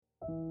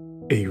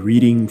A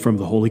reading from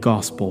the Holy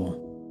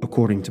Gospel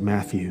according to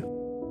Matthew.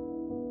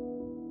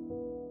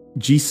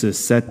 Jesus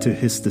said to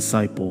his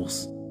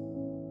disciples,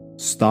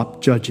 "Stop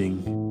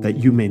judging,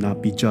 that you may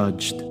not be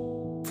judged.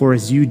 For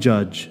as you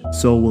judge,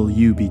 so will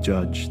you be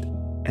judged,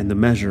 and the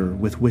measure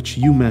with which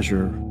you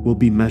measure will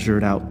be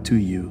measured out to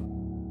you.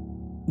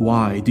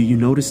 Why do you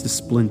notice the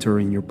splinter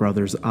in your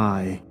brother's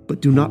eye,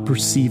 but do not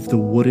perceive the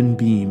wooden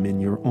beam in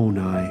your own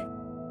eye?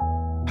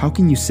 How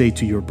can you say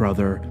to your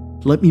brother,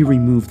 'Let me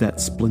remove that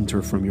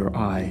splinter from your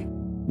eye,'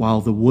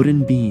 while the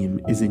wooden beam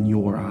is in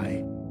your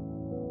eye?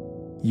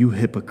 You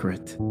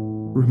hypocrite!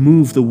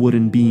 Remove the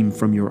wooden beam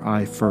from your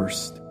eye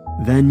first.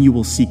 Then you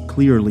will see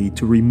clearly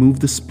to remove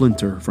the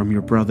splinter from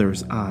your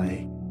brother's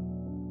eye."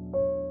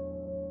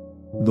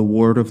 The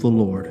word of the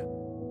Lord.